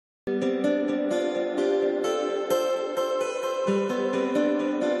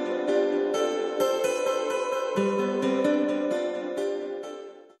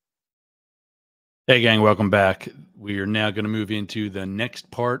Hey, gang, welcome back. We are now going to move into the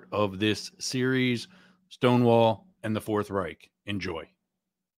next part of this series, Stonewall and the Fourth Reich. Enjoy.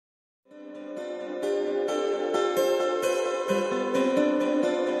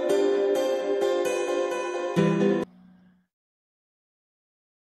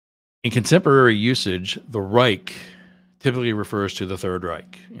 In contemporary usage, the Reich typically refers to the Third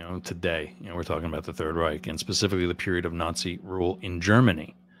Reich. Today, we're talking about the Third Reich and specifically the period of Nazi rule in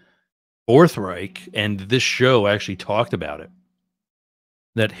Germany. Fourth Reich, and this show actually talked about it,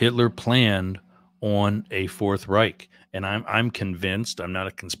 that Hitler planned on a Fourth Reich. And I'm convinced, I'm not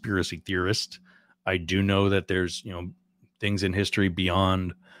a conspiracy theorist. I do know that there's, things in history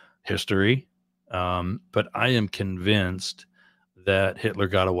beyond history. But I am convinced that Hitler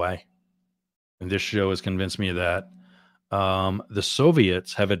got away. And this show has convinced me of that. The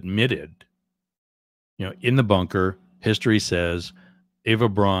Soviets have admitted, in the bunker, history says Eva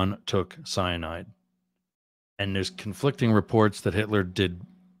Braun took cyanide. And there's conflicting reports that Hitler did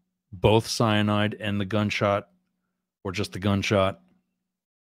both cyanide and the gunshot, or just the gunshot.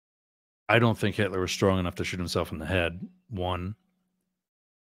 I don't think Hitler was strong enough to shoot himself in the head, one.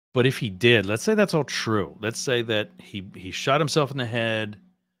 But if he did, let's say that's all true. Let's say that he shot himself in the head.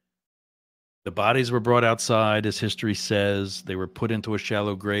 The bodies were brought outside, as history says. They were put into a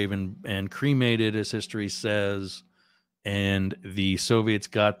shallow grave and cremated, as history says. And the Soviets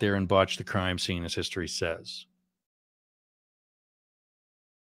got there and botched the crime scene, as history says.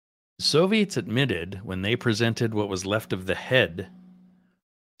 The Soviets admitted when they presented what was left of the head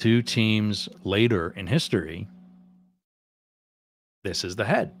to teams later in history, this is the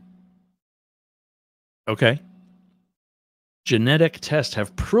head. Okay. Genetic tests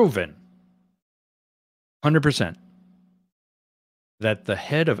have proven 100% that the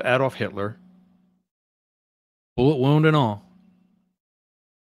head of Adolf Hitler, bullet wound and all,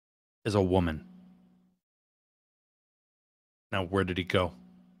 is a woman. Now, where did he go?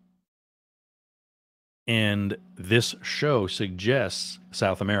 And this show suggests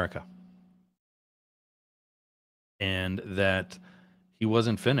South America. And that he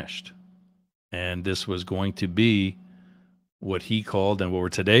wasn't finished. And this was going to be what he called, and what we're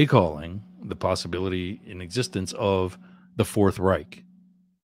today calling, the possibility in existence of the Fourth Reich.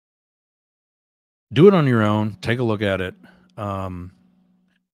 Do it on your own. Take a look at it. Ron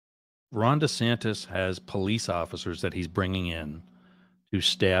DeSantis has police officers that he's bringing in to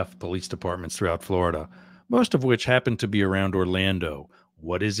staff police departments throughout Florida, most of which happen to be around Orlando.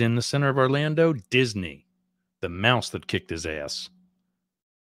 What is in the center of Orlando? Disney, the mouse that kicked his ass.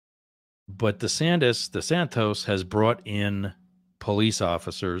 But DeSantis has brought in police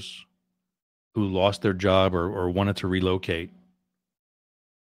officers who lost their job or wanted to relocate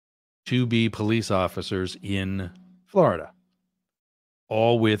to be police officers in Florida,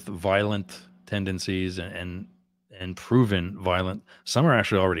 all with violent tendencies and proven violent. Some are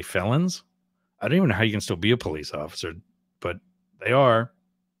actually already felons. I don't even know how you can still be a police officer, but they are.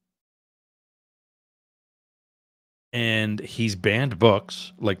 And he's banned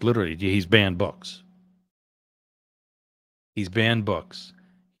books, like literally, he's banned books. He's banned books.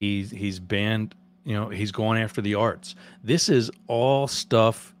 He's banned, he's going after the arts. This is all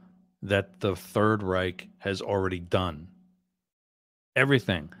stuff that the Third Reich has already done.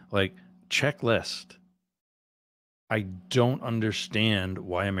 Everything, like checklist. I don't understand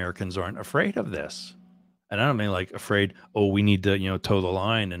why Americans aren't afraid of this. And I don't mean like afraid, oh, we need to, toe the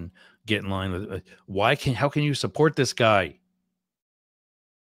line and get in line with how can you support this guy?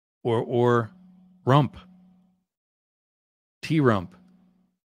 Or Rump. T-Rump.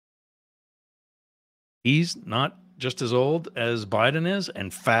 He's not just as old as Biden is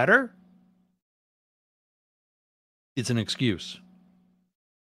and fatter. It's an excuse.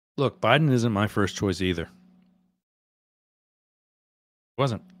 Look, Biden isn't my first choice either.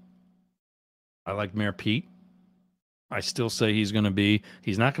 Wasn't. I like Mayor Pete. I still say he's not going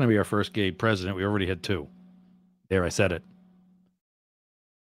to be our first gay president. We already had two. There, I said it.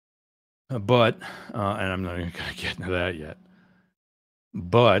 But, and I'm not even going to get into that yet.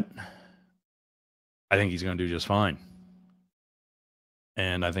 But I think he's going to do just fine.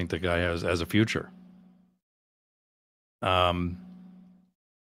 And I think the guy has a future. Trump,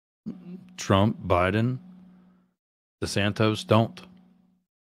 Biden, DeSantis don't.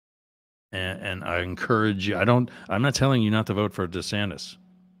 And I encourage you. I'm not telling you not to vote for DeSantis. I'm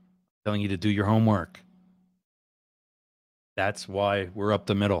telling you to do your homework. That's why we're up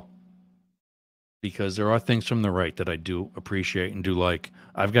the middle. Because there are things from the right that I do appreciate and do like.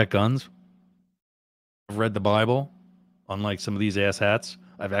 I've got guns. I've read the Bible. Unlike some of these asshats,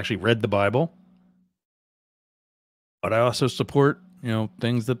 I've actually read the Bible. But I also support,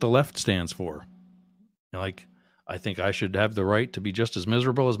 things that the left stands for. Like, I think I should have the right to be just as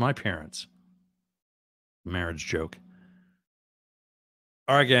miserable as my parents. Marriage joke.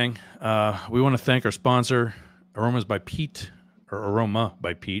 All right, gang. We want to thank our sponsor, Aromas by Pete, or Aroma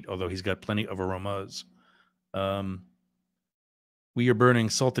by Pete, although he's got plenty of aromas. We are burning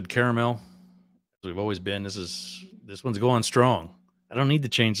salted caramel, as we've always been. This one's going strong. I don't need to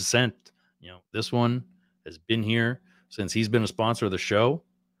change the scent. This one has been here since he's been a sponsor of the show,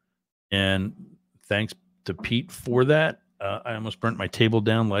 and thanks to Pete for that. I almost burnt my table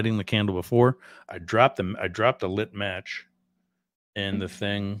down lighting the candle before. I dropped a lit match, and the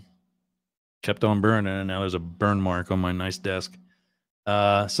thing kept on burning, and now there's a burn mark on my nice desk.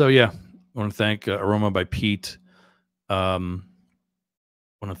 So yeah, I want to thank Aroma by Pete. Want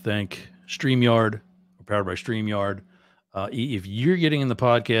to thank StreamYard. We're powered by StreamYard. If you're getting into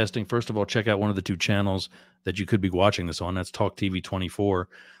podcasting, first of all, check out one of the two channels that you could be watching this on. That's Talk TV 24.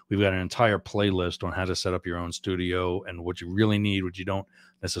 We've got an entire playlist on how to set up your own studio and what you really need, what you don't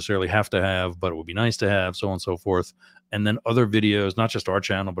necessarily have to have, but it would be nice to have, so on and so forth. And then other videos, not just our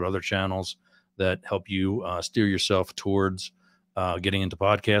channel, but other channels that help you steer yourself towards getting into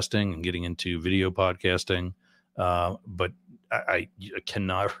podcasting and getting into video podcasting. But I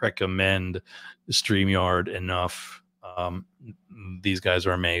cannot recommend StreamYard enough. These guys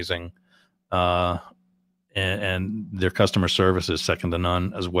are amazing. And their customer service is second to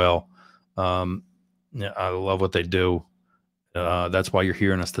none as well. Yeah, I love what they do. That's why you're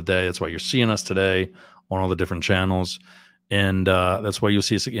hearing us today. That's why you're seeing us today on all the different channels. And that's why you'll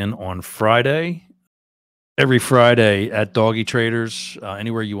see us again on Friday. Every Friday at Doggy Traders,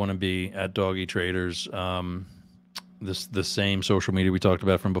 anywhere you want to be at Doggy Traders. The same social media we talked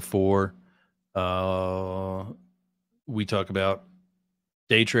about from before. We talk about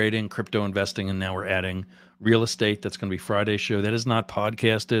day trading, crypto investing, and now we're adding real estate. That's going to be Friday's show. That is not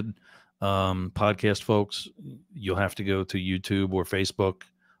podcasted. Podcast folks, you'll have to go to YouTube or Facebook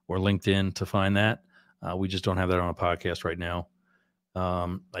or LinkedIn to find that. We just don't have that on a podcast right now.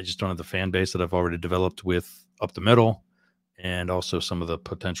 I just don't have the fan base that I've already developed with Up the Middle, and also some of the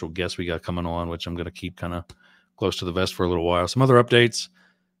potential guests we got coming on, which I'm going to keep kind of close to the vest for a little while. Some other updates.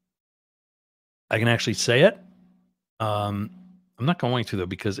 I can actually say it. I'm not going to, though,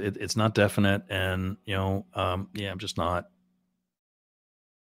 because it's not definite, and I'm just not.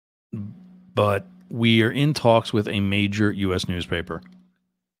 But we are in talks with a major U.S. newspaper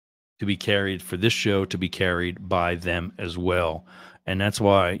to be carried for this show, to be carried by them as well. And that's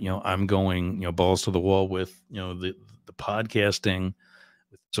why, I'm going, balls to the wall with, the podcasting,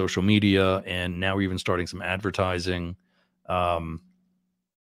 with social media, and now we're even starting some advertising.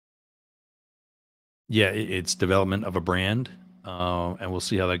 It's development of a brand, and we'll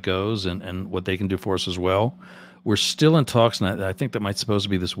see how that goes and what they can do for us as well. We're still in talks, and I think that might supposed to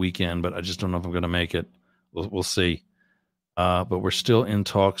be this weekend, but I just don't know if I'm going to make it. We'll see. But we're still in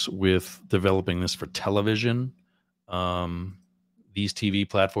talks with developing this for television. These TV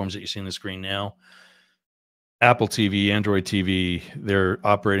platforms that you see on the screen now, Apple TV, Android TV, their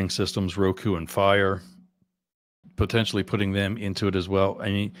operating systems, Roku and Fire, potentially putting them into it as well. I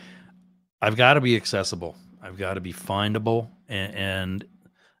mean, I've got to be accessible. I've got to be findable, and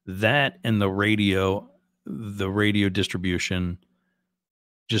that and the radio distribution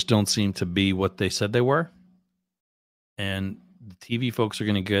just don't seem to be what they said they were. And the TV folks are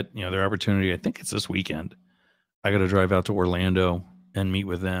going to get, their opportunity. I think it's this weekend. I got to drive out to Orlando and meet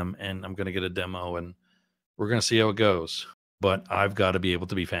with them, and I'm going to get a demo, and we're going to see how it goes. But I've got to be able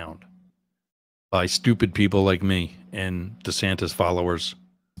to be found by stupid people like me and DeSantis followers.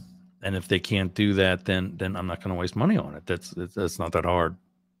 And if they can't do that, then I'm not going to waste money on it. That's not that hard.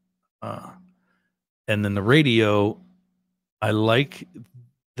 And then the radio, I like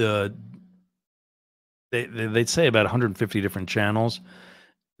they'd say about 150 different channels.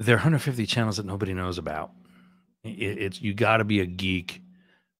 There are 150 channels that nobody knows about. You got to be a geek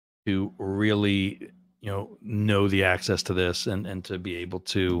to really, know the access to this and to be able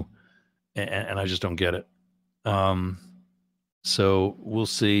to, and I just don't get it. So we'll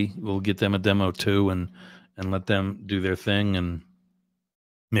see. We'll get them a demo too, and let them do their thing, and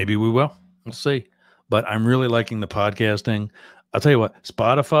maybe we will. We'll see. But I'm really liking the podcasting. I'll tell you what,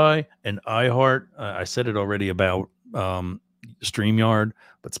 Spotify and iHeart, I said it already about StreamYard,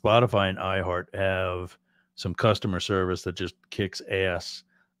 but Spotify and iHeart have some customer service that just kicks ass.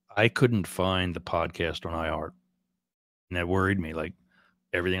 I couldn't find the podcast on iHeart, and that worried me. Like,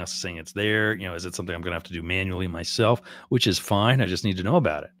 everything else is saying it's there. Is it something I'm going to have to do manually myself, which is fine. I just need to know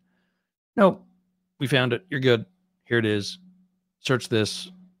about it. Nope. We found it. You're good. Here it is. Search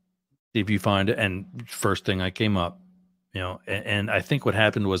this. See if you find it. And first thing I came up, and I think what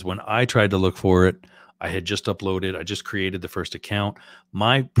happened was when I tried to look for it, I had just uploaded. I just created the first account.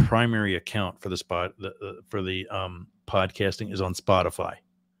 My primary account for the podcasting is on Spotify.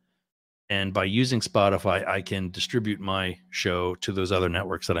 And by using Spotify, I can distribute my show to those other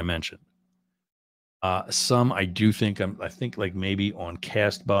networks that I mentioned. Some I do think I think like maybe on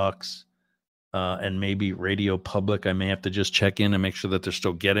Castbox and maybe Radio Public. I may have to just check in and make sure that they're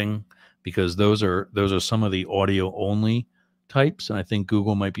still getting, because those are some of the audio only types, and I think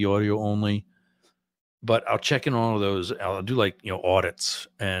Google might be audio only. But I'll check in on all of those. I'll do like audits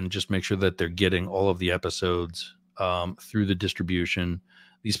and just make sure that they're getting all of the episodes through the distribution.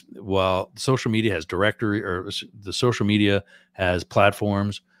 While social media has directory, or the social media has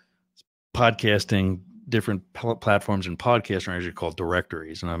platforms, podcasting, different platforms and podcasts are actually called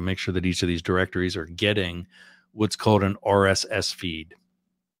directories. And I make sure that each of these directories are getting what's called an RSS feed.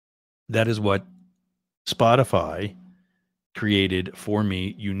 That is what Spotify created for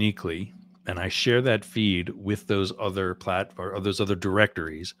me uniquely. And I share that feed with those other those other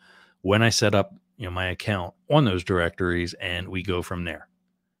directories when I set up my account on those directories, and we go from there.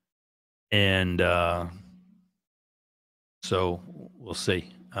 And so we'll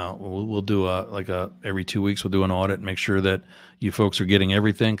see. We'll do every 2 weeks, we'll do an audit, make sure that you folks are getting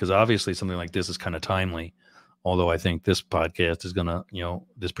everything. Because obviously something like this is kind of timely. Although I think this podcast is going to,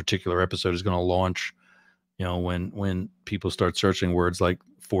 this particular episode is going to launch, when people start searching words like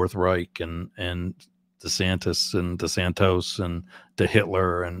Fourth Reich and DeSantis and DeSantos and De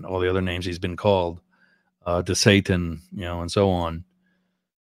Hitler and all the other names he's been called, De Satan, and so on.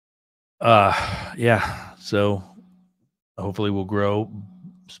 Yeah. So hopefully we'll grow.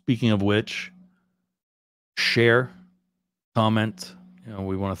 Speaking of which, share, comment.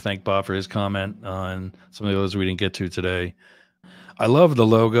 We want to thank Bob for his comment and some of the others we didn't get to today. I love the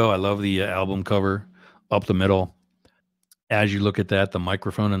logo. I love the album cover up the middle. As you look at that, the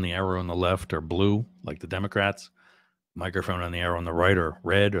microphone and the arrow on the left are blue, like the Democrats. Microphone and the arrow on the right are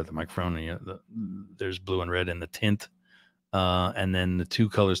red, or the microphone, there's blue and red in the tint. And then the two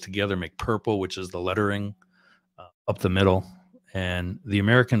colors together make purple, which is the lettering up the middle. And the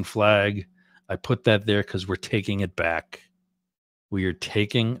American flag, I put that there because we're taking it back. We are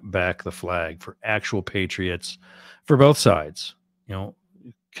taking back the flag for actual patriots for both sides.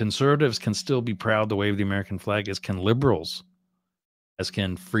 Conservatives can still be proud to wave the American flag, as can liberals, as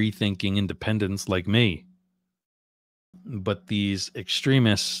can free-thinking independents like me. But these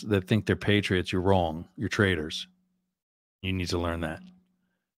extremists that think they're patriots, you're wrong. You're traitors. You need to learn that.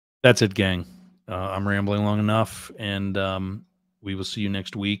 That's it, gang. I'm rambling long enough, and we will see you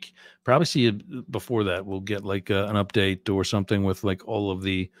next week. Probably see you before that. We'll get like an update or something with like all of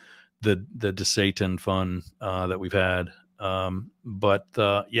the DeSatan fun that we've had. But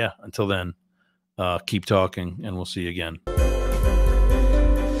yeah, until then, keep talking, and we'll see you again.